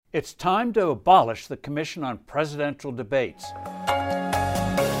It's time to abolish the Commission on Presidential Debates.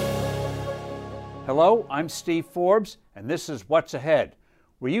 Hello, I'm Steve Forbes, and this is What's Ahead,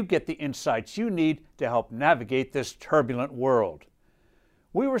 where you get the insights you need to help navigate this turbulent world.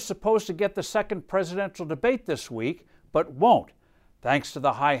 We were supposed to get the second presidential debate this week, but won't, thanks to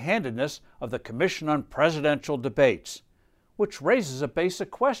the high-handedness of the Commission on Presidential Debates, which raises a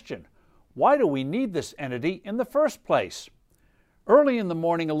basic question. Why do we need this entity in the first place? Early in the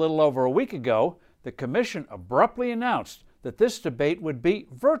morning, a little over a week ago, the Commission abruptly announced that this debate would be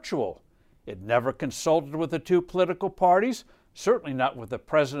virtual. It never consulted with the two political parties, certainly not with the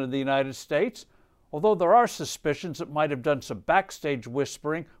President of the United States, although there are suspicions it might have done some backstage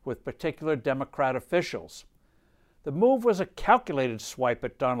whispering with particular Democrat officials. The move was a calculated swipe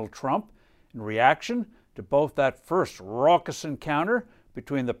at Donald Trump in reaction to both that first raucous encounter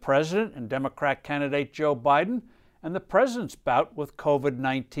between the President and Democrat candidate Joe Biden and the President's bout with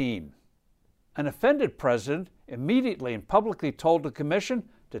COVID-19. An offended President immediately and publicly told the Commission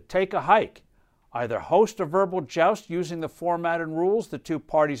to take a hike, either host a verbal joust using the format and rules the two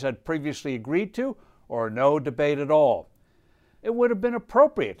parties had previously agreed to, or no debate at all. It would have been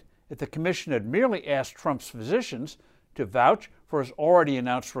appropriate if the Commission had merely asked Trump's physicians to vouch for his already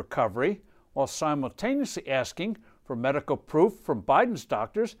announced recovery, while simultaneously asking for medical proof from Biden's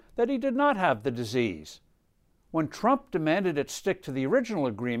doctors that he did not have the disease. When Trump demanded it stick to the original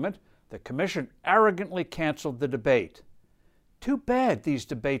agreement, the Commission arrogantly canceled the debate. Too bad these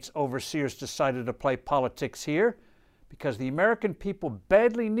debates overseers decided to play politics here, because the American people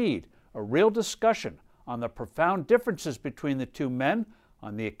badly need a real discussion on the profound differences between the two men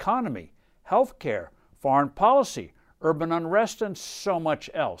on the economy, health care, foreign policy, urban unrest, and so much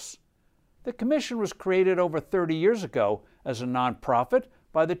else. The Commission was created over 30 years ago as a nonprofit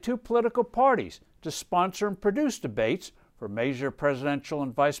by the two political parties to sponsor and produce debates for major presidential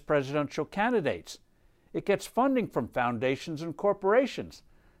and vice presidential candidates. It gets funding from foundations and corporations.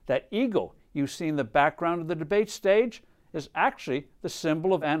 That eagle you see in the background of the debate stage is actually the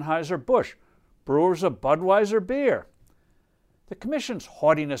symbol of Anheuser-Busch, brewers of Budweiser beer. The Commission's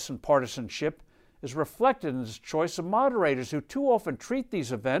haughtiness and partisanship is reflected in its choice of moderators who too often treat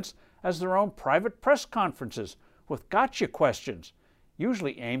these events as their own private press conferences with gotcha questions,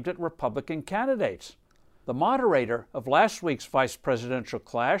 usually aimed at Republican candidates. The moderator of last week's vice presidential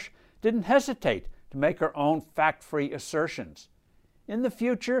clash didn't hesitate to make her own fact-free assertions. In the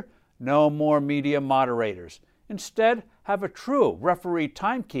future, no more media moderators. Instead, have a true referee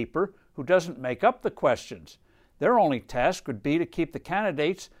timekeeper who doesn't make up the questions. Their only task would be to keep the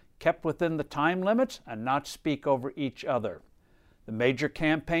candidates kept within the time limits and not speak over each other. The major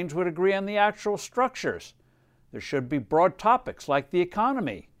campaigns would agree on the actual structures. There should be broad topics like the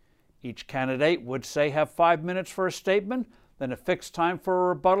economy. Each candidate would say have 5 minutes for a statement, then a fixed time for a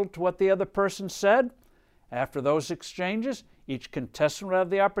rebuttal to what the other person said. After those exchanges, each contestant would have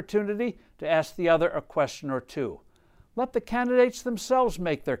the opportunity to ask the other a question or two. Let the candidates themselves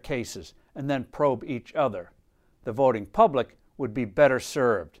make their cases and then probe each other. The voting public would be better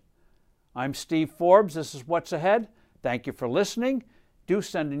served. I'm Steve Forbes. This is What's Ahead. Thank you for listening. Do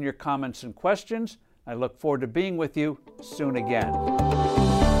send in your comments and questions. I look forward to being with you soon again.